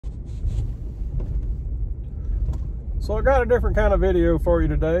So I got a different kind of video for you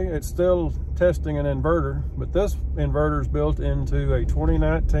today. It's still testing an inverter, but this inverter is built into a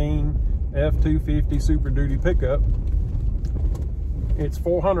 2019 F250 Super Duty pickup. It's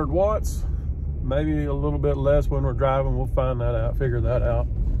 400 watts, maybe a little bit less when we're driving. We'll find that out, figure that out.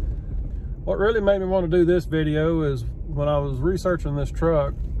 What really made me want to do this video is when I was researching this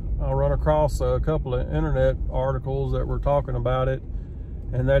truck, I run across a couple of internet articles that were talking about it,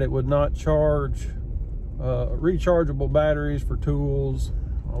 and that it would not charge rechargeable batteries for tools.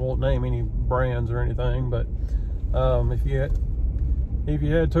 I won't name any brands or anything, but if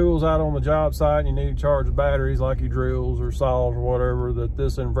you had tools out on the job site and you need to charge batteries like your drills or saws or whatever, that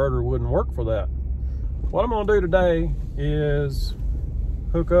this inverter wouldn't work for that. What I'm going to do today is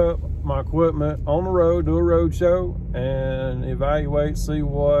hook up my equipment on the road, do a road show, and evaluate, see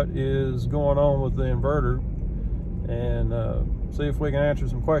what is going on with the inverter, and see if we can answer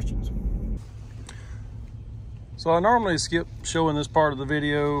some questions. So I normally skip showing this part of the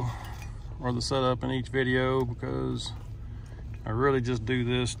video or the setup in each video because I really just do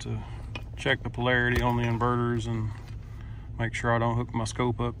this to check the polarity on the inverters and make sure I don't hook my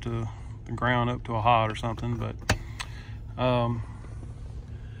scope up to the ground, up to a hot or something. But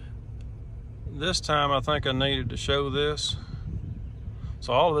this time I think I needed to show this.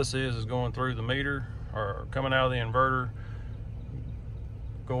 So all this is going through the meter, or coming out of the inverter,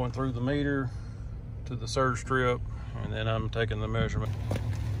 going through the meter to the surge strip, and then I'm taking the measurement.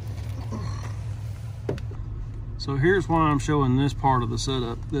 So here's why I'm showing this part of the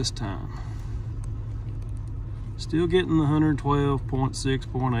setup this time. Still getting the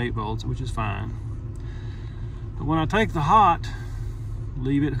 112.6.8 volts, which is fine. But when I take the hot,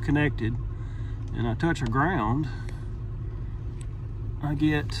 leave it connected, and I touch a ground, I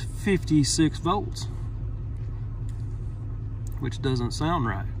get 56 volts, which doesn't sound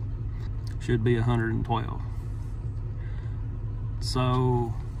right. Should be 112.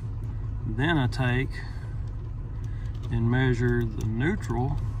 So then I take and measure the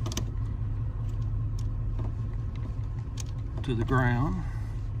neutral to the ground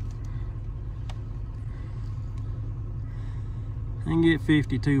and get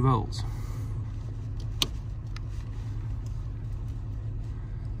 52 volts.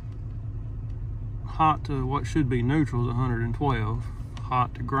 Hot to what should be neutral is 112.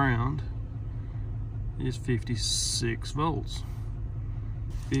 Hot to ground is 56 volts.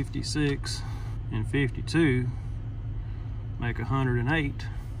 56 and 52 make 108.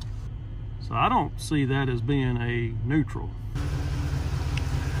 So I don't see that as being a neutral.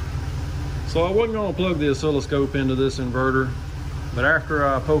 So I wasn't going to plug the oscilloscope into this inverter, but after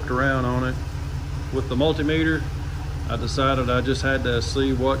I poked around on it with the multimeter, I decided I just had to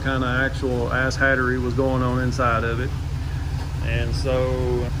see what kind of actual asshattery was going on inside of it. And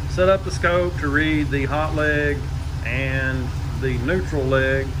so set up the scope to read the hot leg and the neutral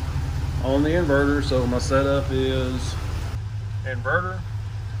leg on the inverter. So my setup is inverter,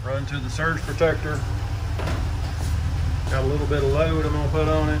 run to the surge protector. Got a little bit of load I'm gonna put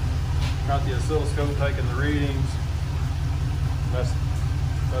on it. Got the oscilloscope taking the readings. That's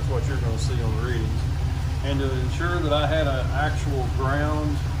what you're gonna see on the readings. And to ensure that I had an actual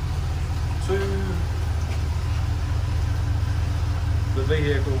ground to the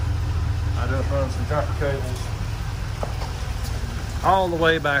vehicle, I just run some jumper cables all the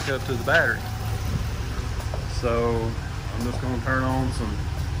way back up to the battery. So I'm just going to turn on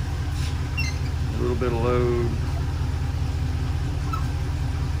a little bit of load.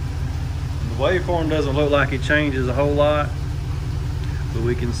 The waveform doesn't look like it changes a whole lot, but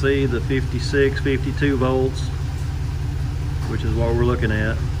we can see the 56, 52 volts, which is what we're looking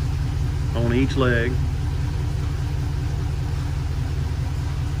at on each leg.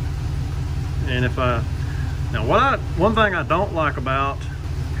 And one thing I don't like about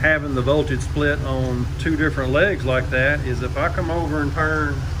having the voltage split on two different legs like that is if I come over and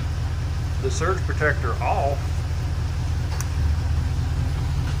turn the surge protector off,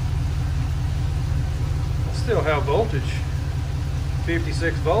 I still have voltage,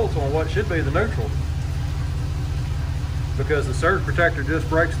 56 volts on what should be the neutral, because the surge protector just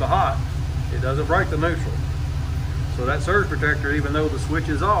breaks the hot. It doesn't break the neutral. So that surge protector, even though the switch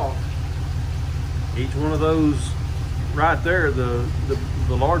is off, each one of those right there, the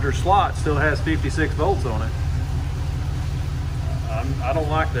larger slot still has 56 volts on it. I don't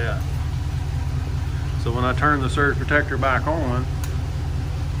like that. So when I turn the surge protector back on,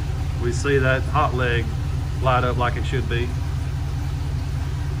 we see that hot leg light up like it should be.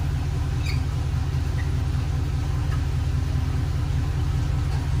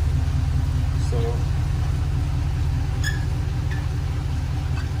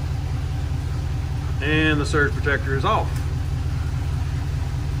 and the surge protector is off.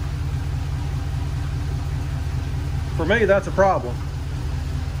 For me, that's a problem.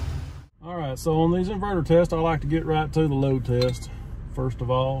 All right, so on these inverter tests, I like to get right to the load test first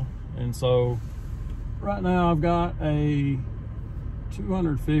of all. And so right now I've got a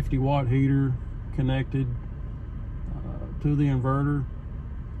 250 watt heater connected to the inverter.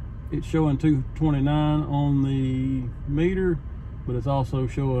 It's showing 229 on the meter, but it's also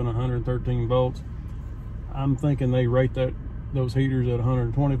showing 113 volts. I'm thinking they rate those heaters at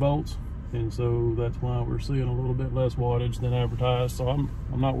 120 volts, and so that's why we're seeing a little bit less wattage than advertised. So I'm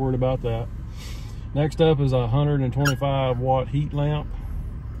not worried about that. Next up is a 125 watt heat lamp,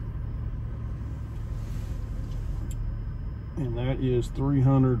 and that is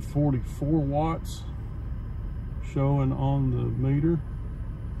 344 watts showing on the meter.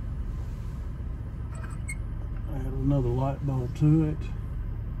 Add another light bulb to it.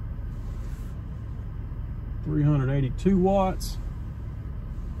 382 watts.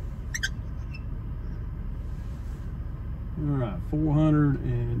 All right,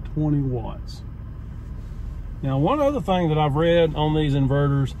 420 watts. Now, one other thing that I've read on these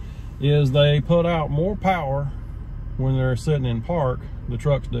inverters is they put out more power when they're sitting in park, the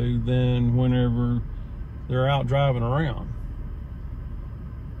trucks do, than whenever they're out driving around.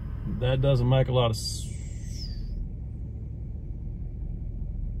 That doesn't make a lot of sense.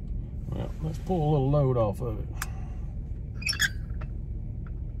 Well, let's pull a little load off of it.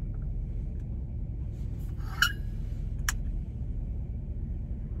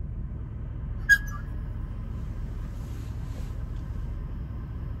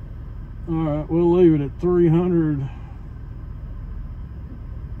 All right, we'll leave it at 300.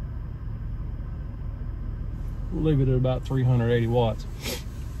 We'll leave it at about 380 watts.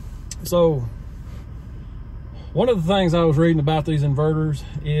 So, one of the things I was reading about these inverters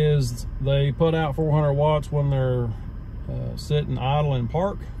is they put out 400 watts when they're sitting idle in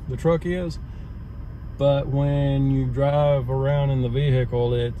park, the truck is, but when you drive around in the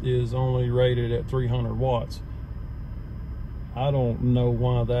vehicle, it is only rated at 300 watts. I don't know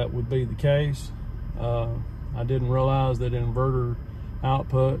why that would be the case. I didn't realize that inverter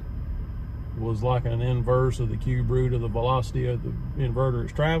output was like an inverse of the cube root of the velocity of the inverter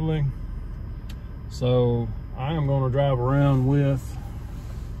it's traveling. So I am going to drive around with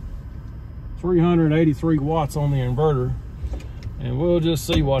 383 watts on the inverter, and we'll just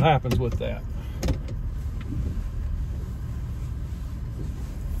see what happens with that.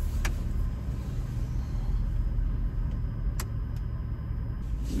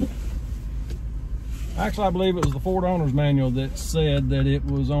 Actually, I believe it was the Ford owner's manual that said that it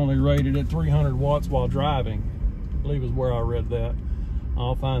was only rated at 300 watts while driving. I believe is where I read that.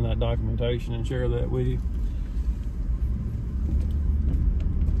 I'll find that documentation and share that with you.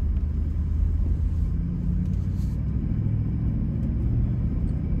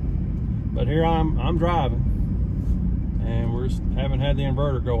 But here I'm driving, and we haven't had the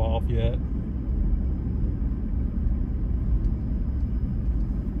inverter go off yet.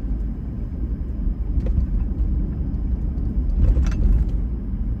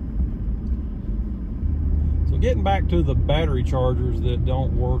 Getting back to the battery chargers that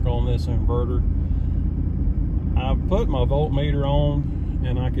don't work on this inverter, I've put my voltmeter on,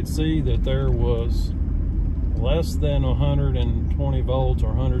 and I could see that there was less than 120 volts or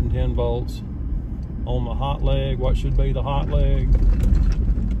 110 volts on the hot leg, what should be the hot leg,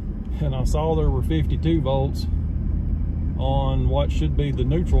 and I saw there were 52 volts on what should be the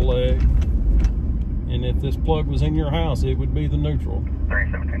neutral leg. And if this plug was in your house, it would be the neutral.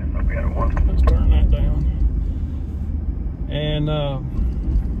 317 is okay at 1. Let's turn that down. And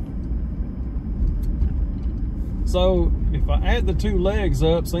so if I add the two legs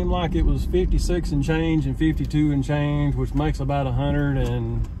up, seemed like it was 56 and change and 52 and change, which makes about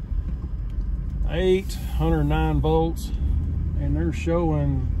 108, 109 volts. And they're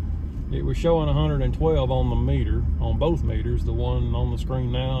showing, it was showing 112 on the meter, on both meters, the one on the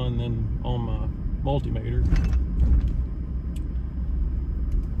screen now and then on my multimeter.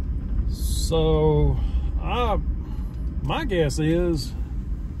 So my guess is,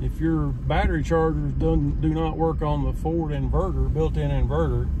 if your battery chargers do not work on the Ford inverter, built-in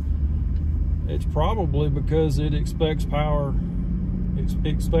inverter, it's probably because it expects the power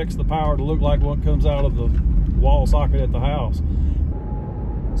to look like what comes out of the wall socket at the house.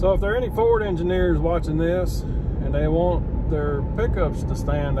 So if there are any Ford engineers watching this and they want their pickups to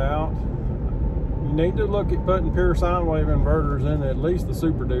stand out, you need to look at putting pure sine wave inverters in at least the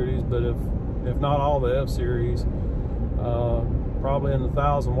Super Duties, but if not all the F-Series. Probably in the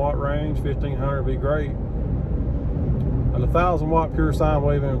 1,000 watt range, 1,500 would be great. But a 1,000 watt pure sine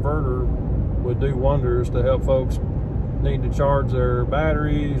wave inverter would do wonders to help folks need to charge their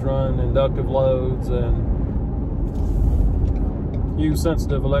batteries, run inductive loads, and use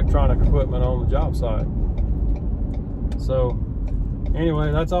sensitive electronic equipment on the job site. So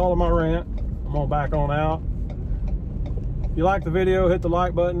anyway, that's all of my rant. I'm gonna back on out. If you like the video, hit the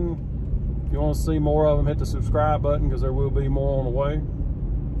like button. If you want to see more of them, hit the subscribe button, because there will be more on the way.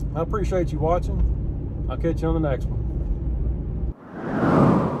 I appreciate you watching. I'll catch you on the next one.